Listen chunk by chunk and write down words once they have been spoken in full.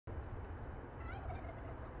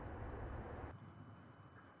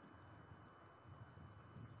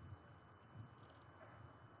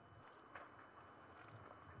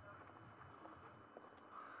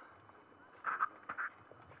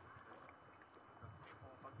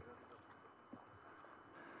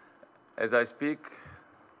As I speak,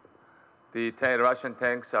 the Russian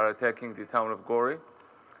tanks are attacking the town of Gori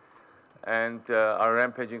and are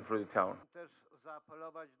rampaging through the town.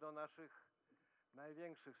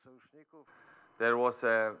 There was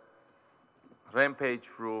a rampage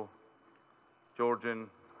through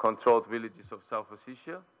Georgian-controlled villages of South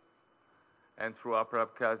Ossetia and through Upper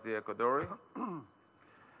Abkhazia Kodori,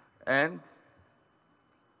 and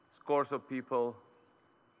scores of people,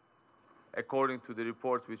 according to the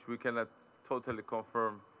reports which we cannot totally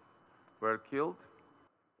confirm, were killed.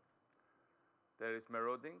 There is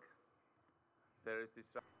marauding. There is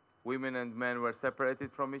destruction. Women and men were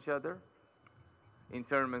separated from each other.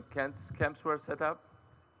 Internment camps were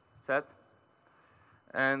set,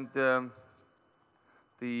 and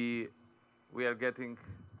we are getting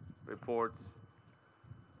reports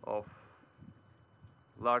of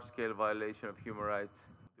large-scale violation of human rights,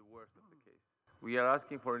 the worst of the case. We are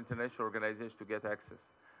asking for international organizations to get access.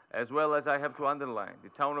 As well as I have to underline, the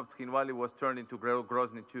town of Tbilisi was turned into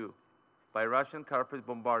Grozny too by Russian carpet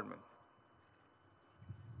bombardment.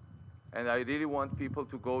 And I really want people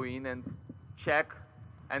to go in and check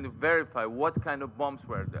and verify what kind of bombs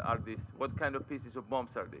are these, what kind of pieces of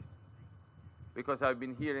bombs are these. Because I've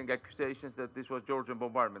been hearing accusations that this was Georgian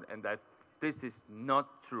bombardment, and that this is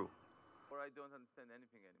not true. Or I don't understand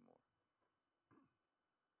anything anymore.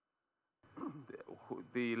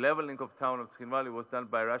 The leveling of town of Tbilisi was done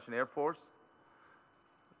by Russian Air Force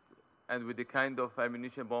and with the kind of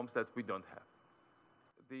ammunition bombs that we don't have.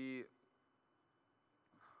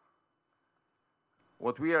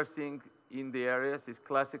 What we are seeing in the areas is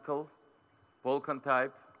classical Balkan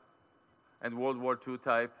type and World War II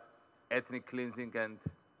type ethnic cleansing and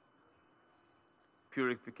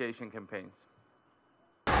purification campaigns.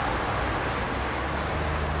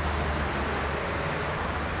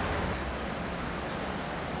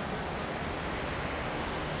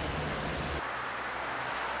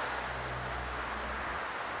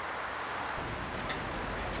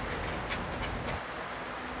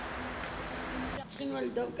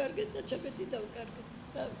 Skyline დავკარგეთ და ჩაბეთი დავკარგეთ.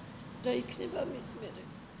 რა იქნება მის მერე?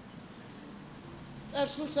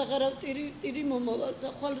 წარსულს აღარავ ტირი მომავალს,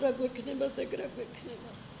 ხვალ რა გვექნება, ეგ რა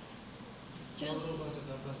გვექნება. ჩემს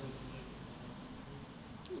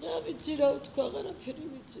რა ვიცი რა ვთქვა, აღარაფერი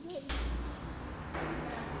ვიცი რა.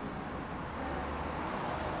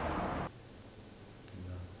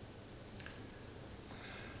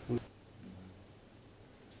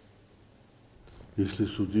 Если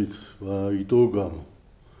судить по итогам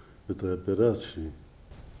этой операции,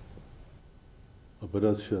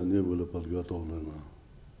 операция не была подготовлена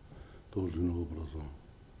должным образом.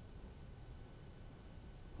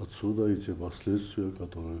 Отсюда эти последствия,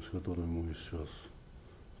 с которыми мы сейчас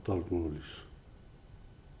столкнулись.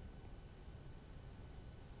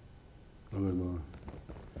 Наверное,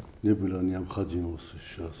 не было необходимости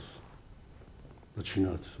сейчас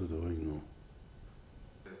начинать эту войну.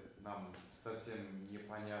 Нам совсем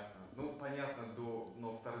непонятно. Ну, понятно,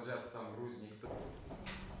 но вторжаться в Грузию никто...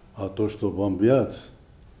 А то, что бомбят,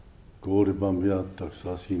 Гори бомбят, так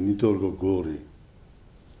сказать, и не только Гори,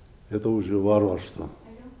 это уже варварство.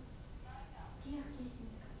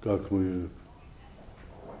 Как мы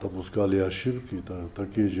допускали ошибки,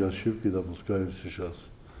 такие же ошибки допускают сейчас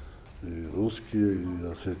и русские, и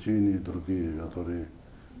осетины, и другие, которые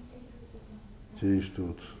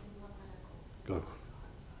действуют как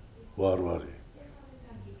варвары.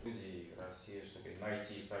 Грузии, Россия, чтобы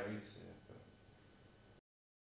найти солюцию.